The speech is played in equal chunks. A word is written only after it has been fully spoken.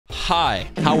Hi,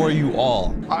 how are you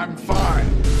all? I'm fine.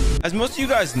 As most of you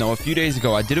guys know, a few days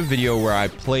ago, I did a video where I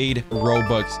played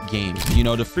Roblox games, you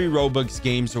know, the free Roblox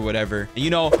games or whatever. And, you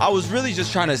know, I was really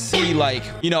just trying to see, like,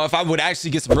 you know, if I would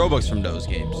actually get some Robux from those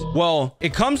games. Well,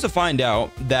 it comes to find out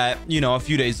that, you know, a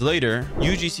few days later,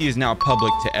 UGC is now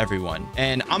public to everyone.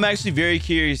 And I'm actually very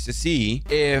curious to see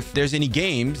if there's any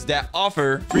games that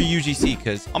offer free UGC,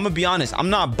 because I'm gonna be honest, I'm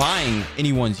not buying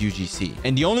anyone's UGC.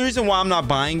 And the only reason why I'm not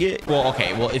buying it, well,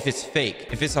 okay, well, if it's fake,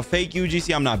 if it's a fake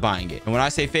UGC, I'm not buying it. And when I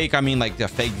say fake, I mean like the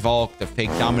fake Volk, the fake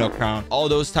Domino Crown, all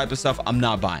those type of stuff, I'm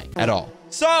not buying at all.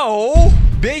 So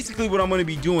basically what I'm going to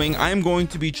be doing, I am going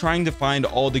to be trying to find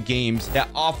all the games that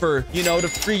offer, you know, the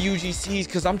free UGCs,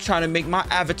 because I'm trying to make my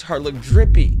avatar look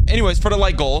drippy. Anyways, for the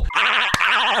like goal,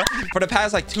 for the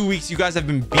past like 2 weeks, you guys have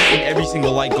been beating every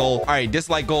single like goal. All right, this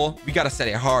like goal, we got to set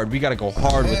it hard. We got to go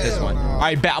hard with this one. All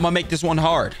right, bet I'm going to make this one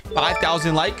hard.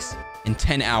 5,000 likes in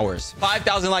 10 hours.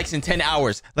 5,000 likes in 10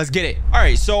 hours. Let's get it. All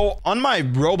right, so on my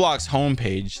Roblox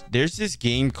homepage, there's this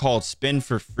game called Spin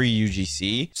for Free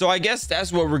UGC. So I guess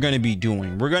that's what we're going to be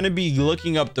doing. We're going to be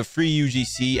looking up the free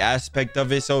UGC aspect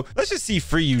of it. So let's just see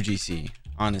free UGC,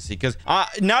 honestly, because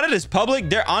now that it's public,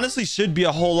 there honestly should be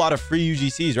a whole lot of free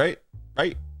UGCs, right?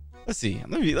 Let's see.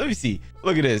 Let me see.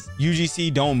 Look at this.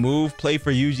 UGC don't move. Play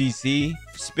for UGC.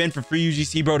 Spin for free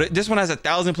UGC, bro. This one has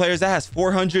 1,000 players. That has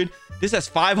 400. This has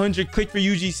 500. Click for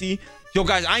UGC. Yo,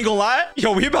 guys, I ain't gonna lie.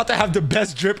 Yo, we about to have the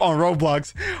best drip on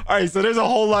Roblox. All right, so there's a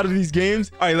whole lot of these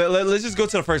games. All right, let's just go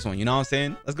to the first one. You know what I'm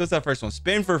saying? Let's go to the first one.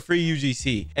 Spin for free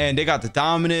UGC. And they got the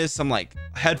Dominus, some like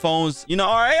headphones. You know,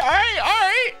 all right.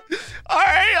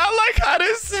 I like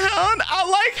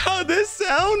how this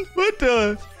sound. What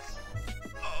the?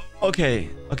 Okay,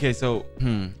 so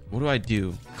what do I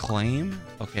do? Claim?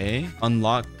 Okay,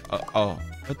 unlock. Oh,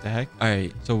 what the heck? All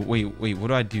right, so wait, what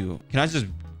do I do? Can I just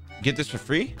get this for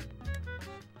free?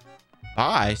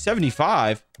 Buy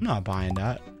 75. I'm not buying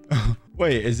that.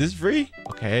 Wait, is this free?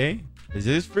 Okay, is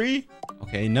this free?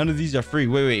 Okay, none of these are free.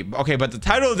 Wait. Okay, but the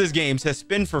title of this game says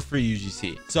spin for free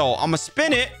UGC. So I'm gonna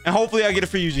spin it and hopefully I get a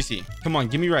free UGC. Come on,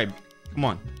 give me right. Come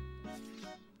on.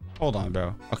 Hold on,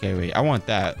 bro. Okay, wait. I want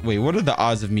that. Wait, what are the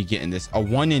odds of me getting this? A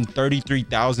 1 in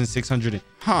 33,600.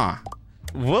 Huh.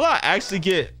 Will I actually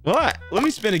get... Let me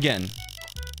spin again.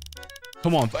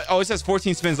 Come on. Oh, it says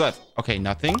 14 spins left. Okay,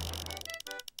 nothing.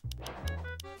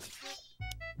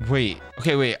 Wait.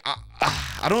 Okay, wait.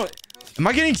 I don't... Am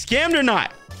I getting scammed or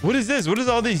not? What is this? What is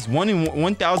all these 1 in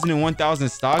 1,000 and 1,000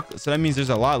 stock? So that means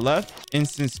there's a lot left.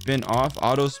 Instant spin off.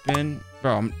 Auto spin.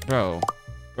 Bro.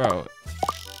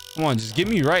 Come on, just get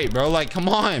me right, bro. Like, come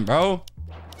on, bro.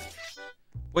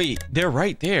 Wait, they're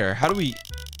right there. How do we...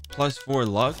 +4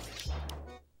 luck?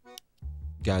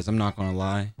 Guys, I'm not gonna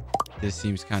lie. This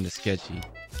seems kind of sketchy.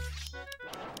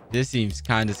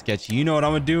 You know what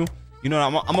I'm gonna do? You know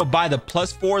what? I'm gonna buy the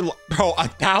 +4... Bro,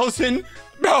 1,000?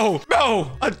 Bro,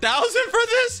 1,000 for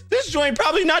this? This joint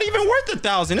probably not even worth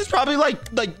 1,000. It's probably like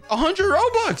 100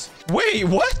 Robux. Wait,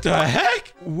 what the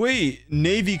heck? Wait,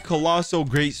 Navy Colossal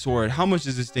Great Sword. How much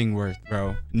is this thing worth,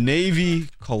 bro? Navy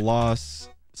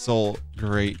Colossal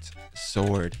Great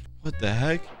Sword. What the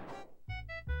heck?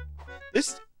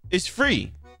 This is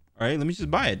free. All right, let me just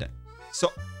buy it.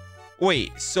 So,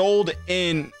 wait, sold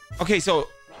in... Okay, so...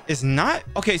 It's not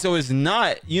okay, so it's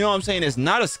not, you know what I'm saying, it's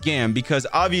not a scam because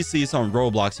obviously it's on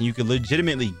Roblox and you could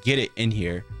legitimately get it in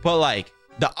here, but like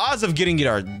the odds of getting it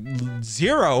are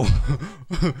 0.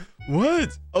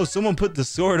 What? Oh, someone put the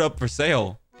sword up for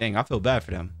sale. Dang, I feel bad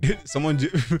for them. someone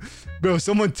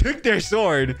took their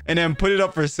sword and then put it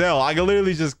up for sale. I can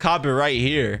literally just cop it right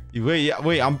here. Wait, oh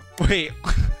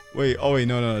wait,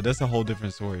 no, that's a whole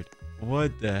different sword.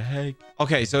 What the heck?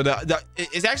 Okay, so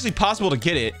it's actually possible to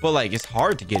get it, but like it's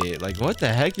hard to get it. Like, what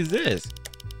the heck is this?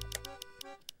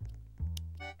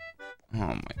 Oh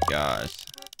my gosh,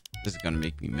 this is gonna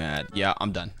make me mad. Yeah,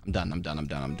 I'm done.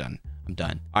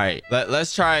 All right,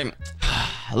 let's try.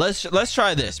 Let's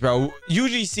try this, bro.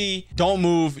 UGC, don't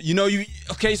move. You know,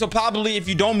 okay, so probably if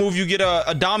you don't move, you get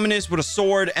a Dominus with a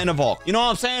sword and a Volk. You know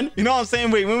what I'm saying?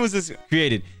 Wait, when was this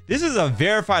created? This is a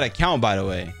verified account, by the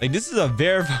way. Like, this is a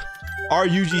verified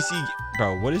RUGC.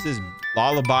 Bro, what is this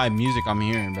lullaby music I'm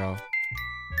hearing, bro?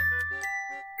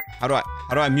 How do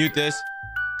I mute this?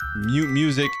 Mute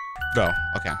music. Bro,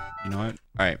 okay. You know what?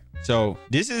 All right. So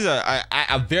this is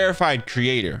a verified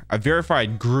creator, a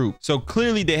verified group. So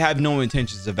clearly they have no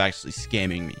intentions of actually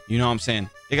scamming me. You know what I'm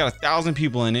saying? They got 1,000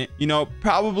 people in it. You know,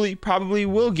 probably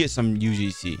will get some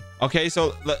UGC. Okay,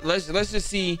 so let's just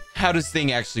see how this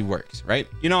thing actually works, right?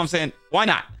 You know what I'm saying? Why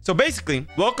not? So basically,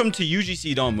 welcome to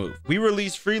UGC Don't Move. We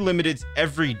release free limiteds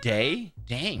every day.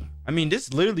 Dang. I mean,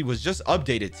 this literally was just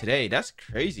updated today. That's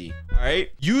crazy. All right.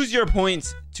 Use your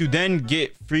points to then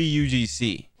get free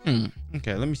UGC.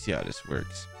 Okay, let me see how this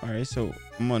works. All right, so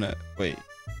I'm gonna wait.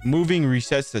 Moving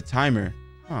resets the timer.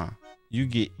 Huh. You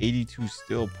get 82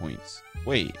 still points.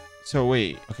 Wait.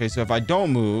 Okay, so if I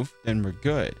don't move, then we're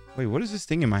good. Wait, what is this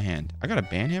thing in my hand? I got a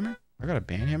band hammer?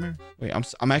 Wait,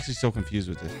 I'm actually so confused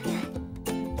with this.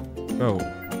 Bro.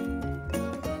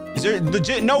 Is there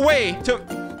legit no way to...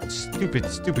 Stupid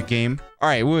game. All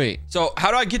right, wait. So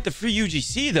how do I get the free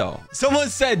UGC though? Someone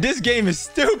said this game is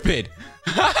stupid.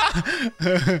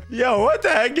 Yo, what the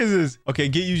heck is this? Okay,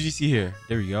 get UGC here.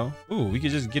 There we go. Ooh, we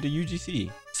could just get a UGC.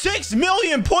 6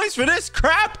 million points for this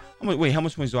crap. Wait, how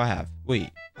much points do I have?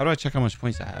 Wait, how do I check how much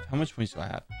points I have? How much points do I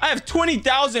have? I have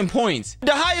 20,000 points.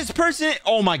 The highest person...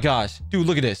 Oh my gosh. Dude,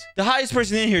 look at this. The highest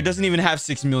person in here doesn't even have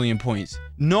 6 million points.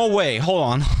 No way. Hold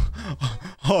on.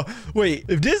 Wait,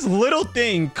 if this little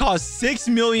thing costs 6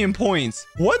 million points,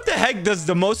 what the heck does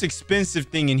the most expensive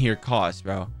thing in here cost,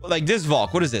 bro? Like this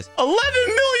Valk, what is this? 11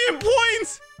 million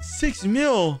points! 6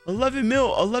 mil, 11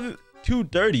 mil,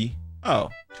 230. Oh,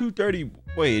 230.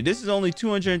 Wait, this is only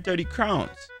 230 crowns.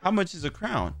 How much is a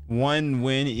crown? 1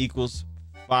 win equals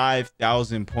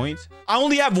 5,000 points. I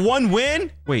only have 1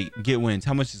 win? Wait, get wins.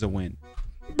 How much is a win?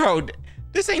 Bro,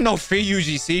 this ain't no free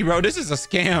UGC, bro. This is a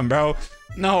scam, bro.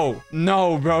 No,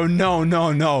 bro.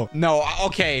 No.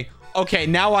 Okay,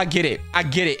 now I get it.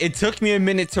 It took me a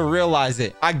minute to realize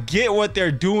it. I get what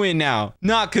they're doing now.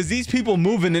 Nah, because these people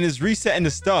moving and it's resetting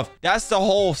the stuff. That's the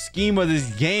whole scheme of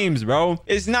these games, bro.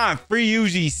 It's not free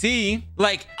UGC.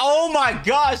 Like, oh my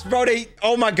gosh, bro.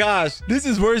 Oh my gosh. This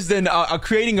is worse than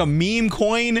creating a meme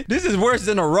coin. This is worse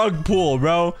than a rug pull,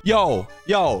 bro. Yo.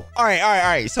 All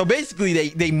right. So basically,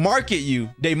 they market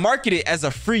it as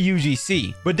a free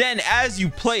UGC. But then as you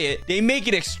play it, they make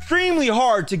it extremely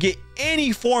hard to get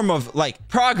any form of like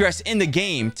progress in the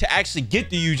game to actually get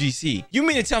the UGC. You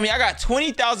mean to tell me I got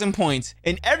 20,000 points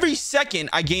and every second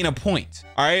I gain a point?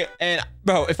 All right. And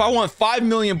bro, if I want 5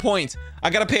 million points, I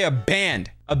got to pay a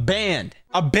band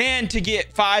to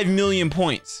get 5 million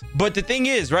points. But the thing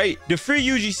is, right? The free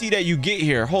UGC that you get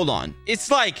here, hold on. It's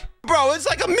like, bro, it's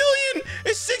like 1 million.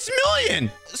 It's 6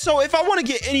 million. So if I want to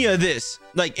get any of this,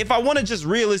 like if I want to just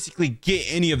realistically get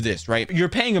any of this, right? You're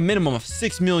paying a minimum of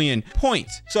 6 million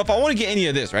points. So if I want to get any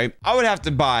of this, right? I would have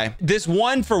to buy this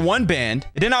one for 1 band.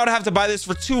 And then I would have to buy this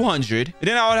for 200. And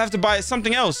then I would have to buy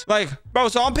something else. Like, bro,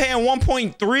 so I'm paying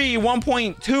 1.3,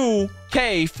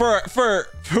 1.2K for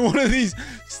one of these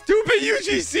stupid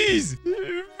UGCs.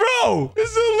 Bro,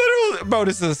 this is a literal... Bro,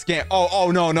 this is a scam.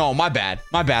 Oh, no. My bad.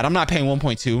 I'm not paying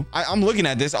 1.2. I'm looking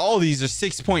at this. All of these are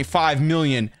 6.5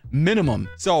 million minimum.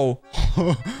 So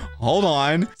hold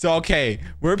on. So okay,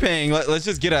 we're paying,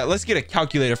 let's get a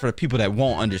calculator for the people that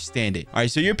won't understand it. All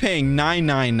right, so you're paying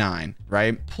 999,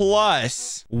 right,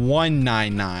 plus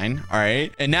 199. All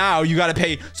right, and now you got to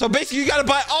pay, so basically you got to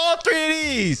buy all 3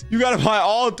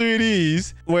 of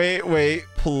these. Wait,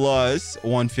 plus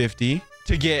 150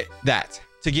 to get that.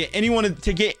 To get any one of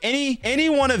these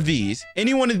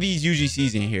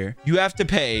UGCs in here, you have to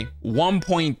pay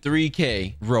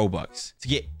 1.3K Robux to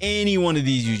get any one of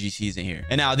these UGCs in here.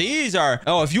 And now these are,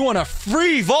 if you want a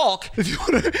free Valk,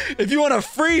 if you want a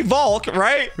free Valk,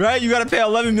 right, you got to pay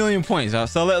 11 million points.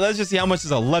 So let's just see how much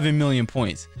is 11 million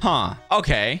points.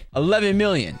 Okay, 11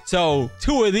 million. So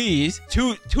 2 of these,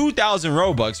 2,000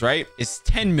 Robux, right, is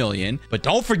 10 million. But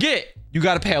don't forget, you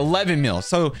got to pay 11 mil.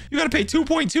 So you got to pay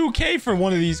 2.2K for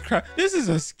one of these crap. This is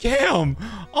a scam.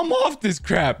 I'm off this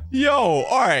crap. Yo,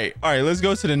 all right. Let's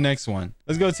go to the next one.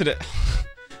 Let's go to the...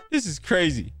 This is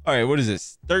crazy. All right, what is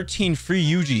this? 13 free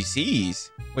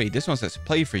UGCs. Wait, this one says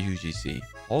play for UGC.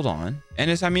 Hold on.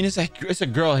 And it's a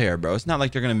girl hair, bro. It's not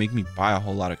like they're going to make me buy a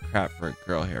whole lot of crap for a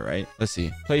girl hair, right? Let's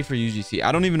see. Play for UGC.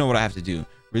 I don't even know what I have to do.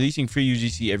 Releasing free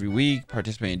UGC every week.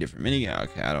 Participate in different mini.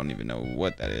 Okay, I don't even know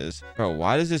what that is. Bro,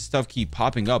 why does this stuff keep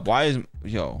popping up? Why is...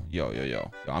 Yo.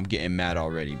 I'm getting mad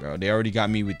already, bro. They already got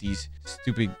me with these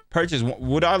stupid purchase.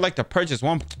 Would I like to purchase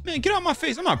one? Man, get out my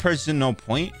face. I'm not purchasing no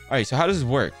point. All right, so how does this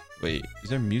work? Wait, is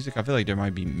there music? I feel like there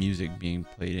might be music being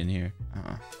played in here.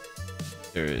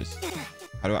 There is.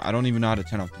 I don't even know how to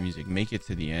turn off the music. Make it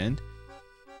to the end.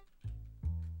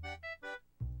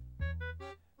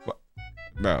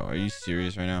 Bro, are you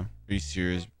serious right now? Are you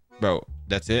serious? Bro,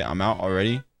 that's it? I'm out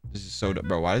already? This is so...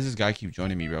 Bro, why does this guy keep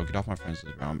joining me, bro? Get off my friends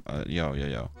list, bro.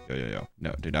 Yo.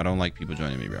 No, dude, I don't like people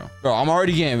joining me, bro. Bro, I'm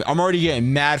already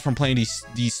getting mad from playing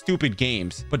these stupid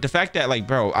games. But the fact that, like,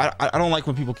 bro, I don't like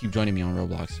when people keep joining me on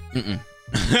Roblox.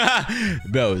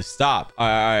 Bro, stop. All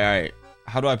right.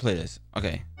 how do I play this?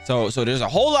 Okay. So there's a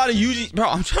whole lot of UGC. Bro,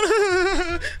 I'm trying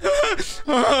to...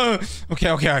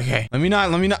 Okay. Let me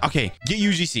not. Okay. Get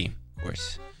UGC.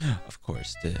 Of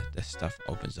course, the stuff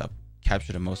opens up.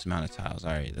 Capture the most amount of tiles.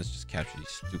 All right, let's just capture these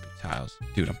stupid tiles.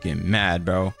 Dude, I'm getting mad,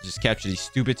 bro. Just capture these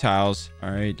stupid tiles.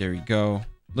 All right, there we go.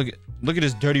 Look at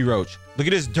this dirty roach. Look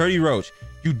at this dirty roach.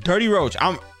 You dirty roach.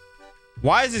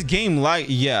 Why is this game like...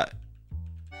 Yeah.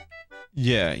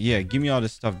 Give me all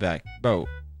this stuff back. Bro,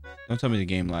 don't tell me the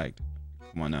game lagged.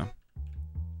 Come on now.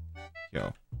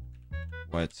 Yo.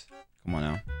 What? Come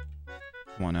on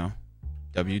now.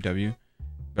 W.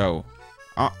 Bro.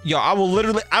 Yo, I will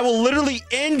literally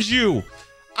end you.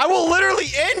 I will literally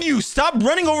end you. Stop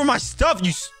running over my stuff,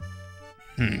 you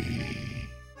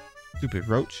stupid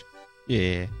roach.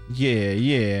 Yeah.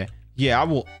 I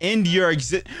will end your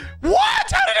exit.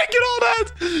 What? How did I get all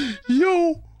that?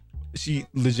 Yo. She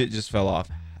legit just fell off.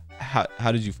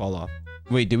 How did you fall off?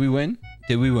 Wait, did we win?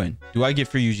 Do I get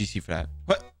free UGC for that?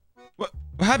 What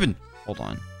happened? Hold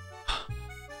on.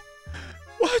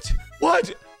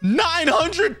 What?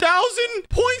 900,000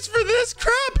 points for this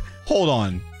crap? Hold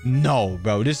on. No,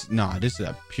 bro. This is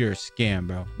a pure scam,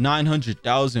 bro.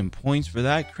 900,000 points for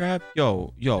that crap?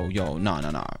 Yo. No.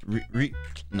 No.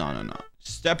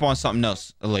 Step on something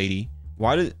else, lady.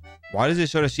 Why does it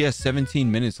show that she has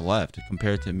 17 minutes left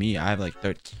compared to me? I have like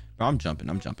 30. Bro, I'm jumping.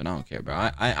 I don't care,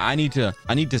 bro. I need to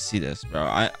see this,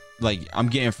 bro. I'm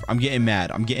getting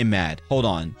mad. Hold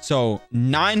on. So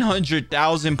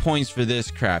 900,000 points for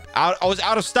this crap. I was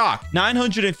out of stock.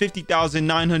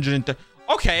 950,930.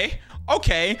 Okay.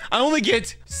 I only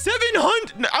get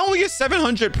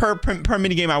 700 per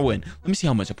mini game I win. Let me see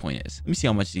how much a point is. Let me see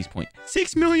how much these points.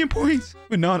 6 million points,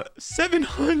 but not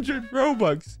 700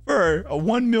 Robux for a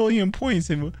 1 million points.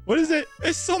 And what is it?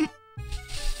 It's some...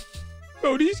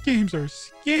 Bro, these games are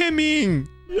scamming.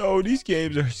 Yo, these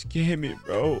games are scamming,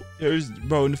 bro.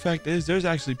 And the fact is, there's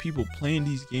actually people playing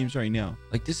these games right now.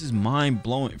 Like, this is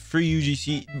mind-blowing. Free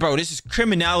UGC. Bro, this is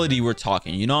criminality we're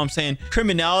talking. You know what I'm saying?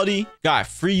 Criminality. Got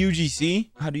free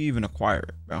UGC. How do you even acquire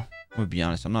it, bro? I'm gonna be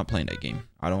honest. I'm not playing that game.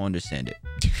 I don't understand it.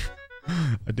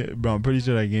 Bro, I'm pretty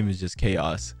sure that game is just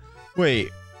chaos.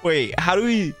 Wait. Where do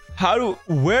we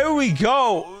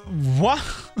go? What?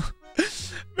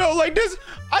 Bro, like this,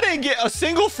 I didn't get a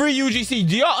single free UGC.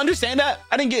 Do y'all understand that?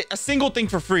 I didn't get a single thing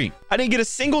for free.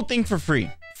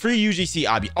 Free UGC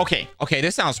obby. Okay,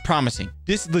 this sounds promising.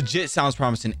 This legit sounds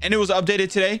promising. And it was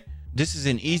updated today. This is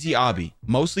an easy obby,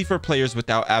 mostly for players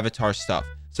without avatar stuff,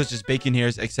 such as bacon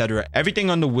hairs, etc. Everything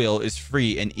on the wheel is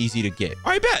free and easy to get.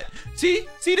 All right, bet. See,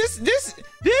 this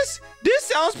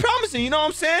sounds promising. You know what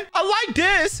I'm saying? I like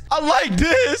this.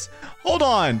 Hold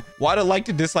on. Why the like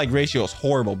to dislike ratio is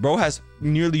horrible. Bro has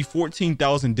nearly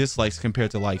 14,000 dislikes compared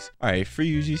to likes. All right,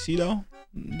 free UGC though.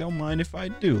 Don't mind if I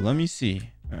do. Let me see.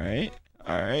 All right.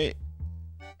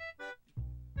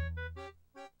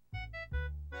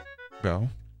 Bro,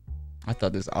 I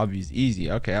thought this obby is easy.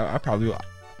 Okay, I probably, it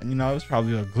was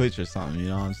probably a glitch or something. You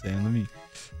know what I'm saying? Let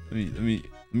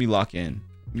me lock in.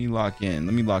 Let me lock in.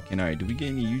 All right, did we get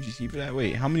any UGC for that?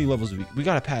 Wait, how many levels do we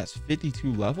gotta pass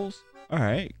 52 levels? All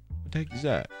right, what the heck is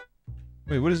that?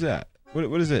 Wait, what is that?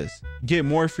 What is this? Get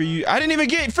more free. I didn't even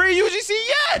get free UGC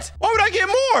yet. Why would I get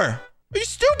more? Are you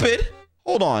stupid?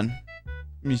 Hold on.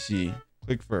 Let me see.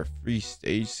 Click for a free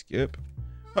stage skip.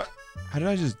 How did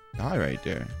I just die right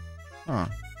there? Huh?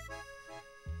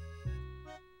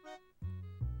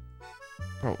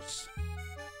 Bro.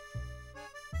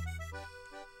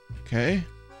 Okay.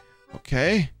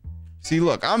 See,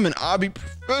 look, I'm an obby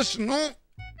professional.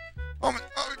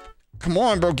 Come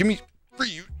on, bro. Give me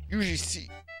free UGC.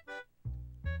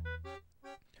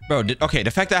 Bro, okay,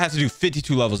 the fact that I have to do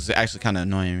 52 levels is actually kind of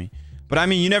annoying me. But I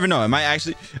mean, you never know. It might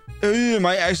actually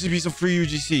be some free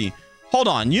UGC. Hold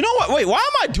on. You know what? Wait, why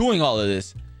am I doing all of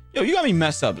this? Yo, you got me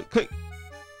messed up. Click.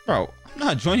 Bro, I'm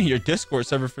not joining your Discord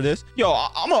server for this. Yo,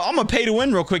 I'm gonna pay to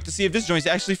win real quick to see if this joint's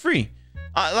actually free.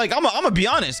 I'm gonna be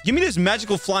honest. Give me this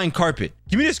magical flying carpet.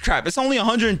 Give me this crap. It's only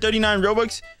 139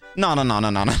 Robux. No.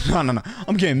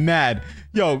 I'm getting mad.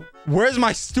 Yo, where's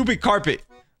my stupid carpet?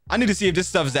 I need to see if this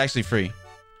stuff is actually free.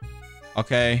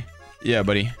 Okay. Yeah,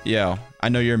 buddy. Yo, I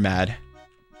know you're mad.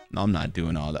 No, I'm not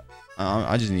doing all that.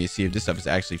 I just need to see if this stuff is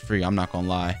actually free. I'm not gonna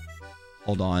lie.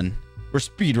 Hold on. We're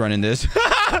speed running this.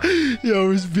 Yo,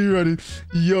 we're speed running.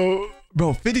 Yo,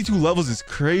 bro, 52 levels is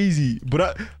crazy.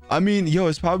 But I mean, yo,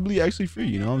 it's probably actually free.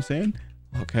 You know what I'm saying?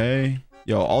 Okay.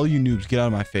 Yo, all you noobs, get out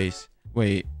of my face.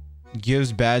 Wait.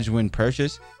 Gives badge when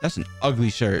purchase? That's an ugly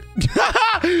shirt.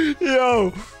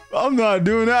 Yo, I'm not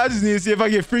doing that. I just need to see if I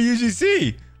get free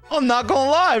UGC. I'm not gonna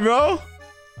lie, bro.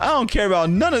 I don't care about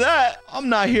none of that. I'm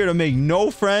not here to make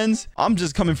no friends. I'm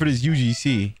just coming for this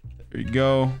UGC. There we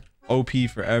go. OP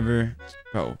forever.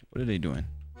 Bro, what are they doing?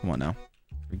 Come on now.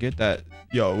 Forget that.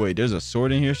 Yo, wait, there's a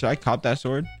sword in here. Should I cop that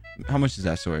sword? How much is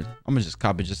that sword? I'm gonna just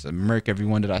cop it just to murk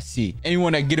everyone that I see.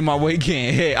 Anyone that get in my way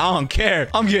getting hit. I don't care.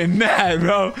 I'm getting mad,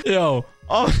 bro. Yo.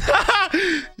 Oh,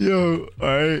 yo. All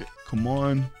right. Come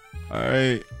on. All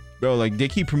right. Bro, like they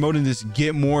keep promoting this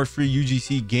get more free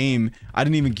UGC game. I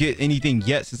didn't even get anything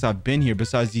yet since I've been here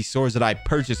besides these swords that I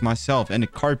purchased myself and the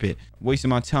carpet. Wasting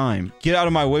my time. Get out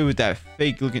of my way with that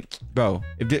fake looking, bro.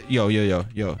 If this, yo,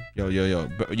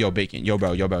 bacon, yo,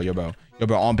 bro,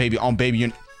 on baby,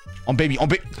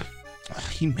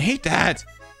 he made that.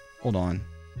 Hold on.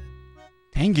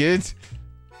 Dang it.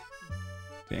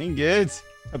 What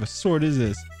type of sword is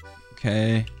this?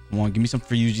 Okay, come on, give me some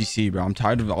free UGC, bro. I'm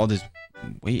tired of all this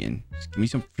waiting. Just give me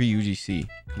some free UGC.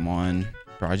 Come on,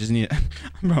 bro. I just need it.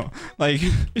 Bro, like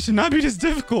it should not be this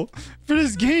difficult for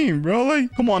this game, bro.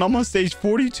 Like, come on, I'm on stage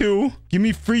 42. Give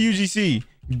me free UGC.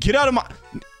 Get out of my,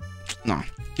 nah,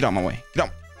 get out of my way. Get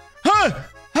out. Huh?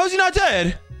 How's he not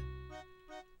dead?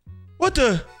 What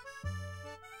the?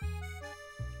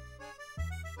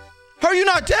 How are you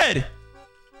not dead?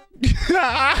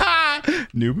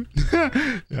 Noob.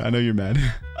 Yeah, I know you're mad.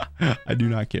 I do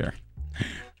not care.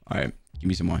 All right, give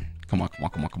me some more. Come on.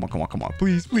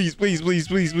 Please.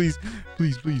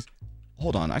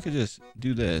 Hold on, I could just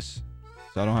do this,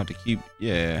 so I don't have to keep.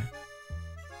 Yeah.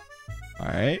 All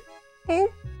right. Oh.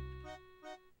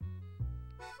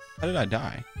 How did I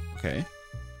die? Okay.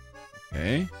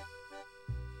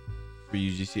 Free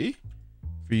UGC.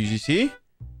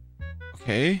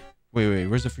 Okay. Wait.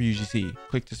 Where's the free UGC?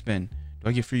 Click to spin. Do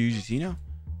I get free UGC now?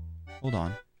 Hold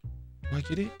on. Do I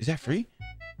get it? Is that free?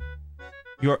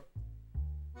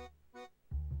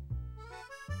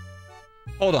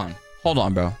 Hold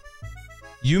on, bro.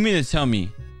 You mean to tell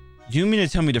me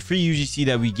the free UGC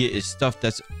that we get is stuff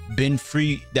that's been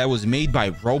free, that was made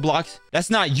by Roblox? That's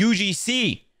not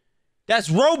UGC. That's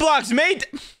Roblox made.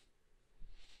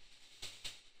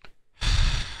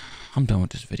 I'm done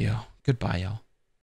with this video. Goodbye, y'all.